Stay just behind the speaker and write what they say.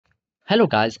Hello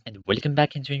guys and welcome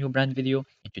back into a new brand video.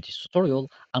 In today's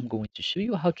tutorial, I'm going to show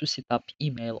you how to set up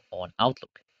email on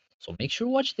Outlook. So make sure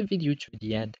to watch the video to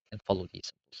the end and follow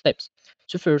these simple steps.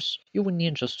 So first, you will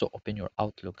need just to open your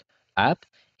Outlook app,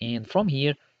 and from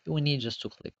here, you will need just to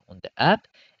click on the app,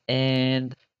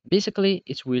 and basically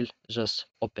it will just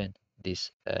open this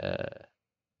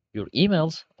your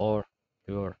emails or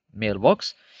your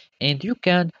mailbox, and you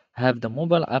can have the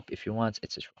mobile app if you want,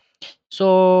 etc.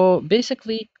 So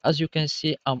basically, as you can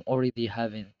see, I'm already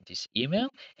having this email,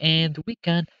 and we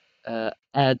can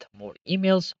add more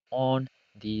emails on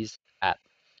this app.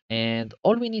 And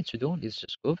all we need to do is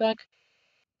just go back,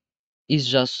 is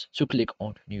just to click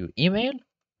on new email.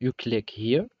 You click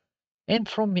here, and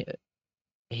from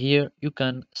here you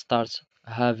can start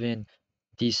having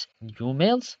these new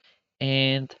mails,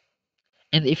 and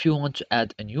if you want to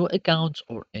add a new account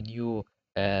or a new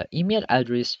email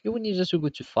address, you will need just to go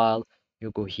to file, you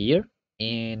go here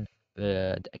in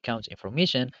the account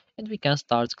information, and we can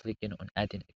start clicking on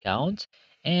adding account.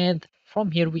 And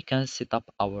from here, we can set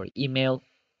up our email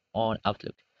on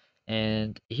Outlook.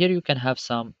 And here you can have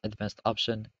some advanced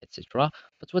option, etc.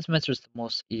 But what matters the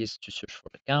most is to search for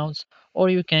accounts, or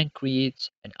you can create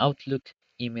an Outlook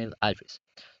email address.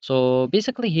 So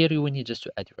basically here you will need just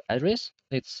to add your address.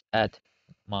 Let's add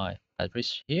my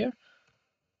address here.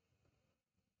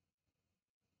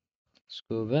 Let's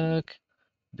go back,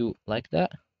 do like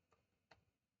that.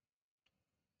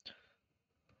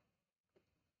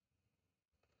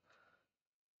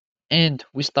 And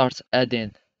we start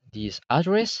adding this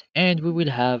address, and we will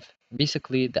have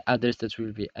basically the address that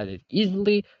will be added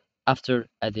easily after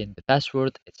adding the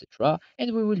password, etc.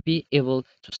 And we will be able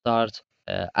to start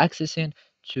accessing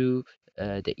to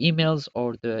the emails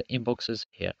or the inboxes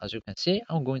here. As you can see,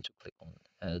 I'm going to click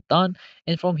on done,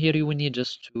 and from here you will need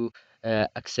just to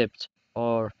accept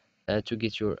or to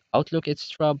get your Outlook,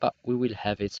 etc. But we will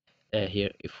have it here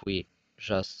if we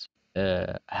just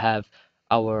have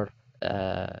our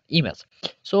emails.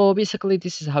 So basically,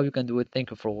 this is how you can do it.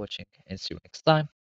 Thank you for watching, and see you next time.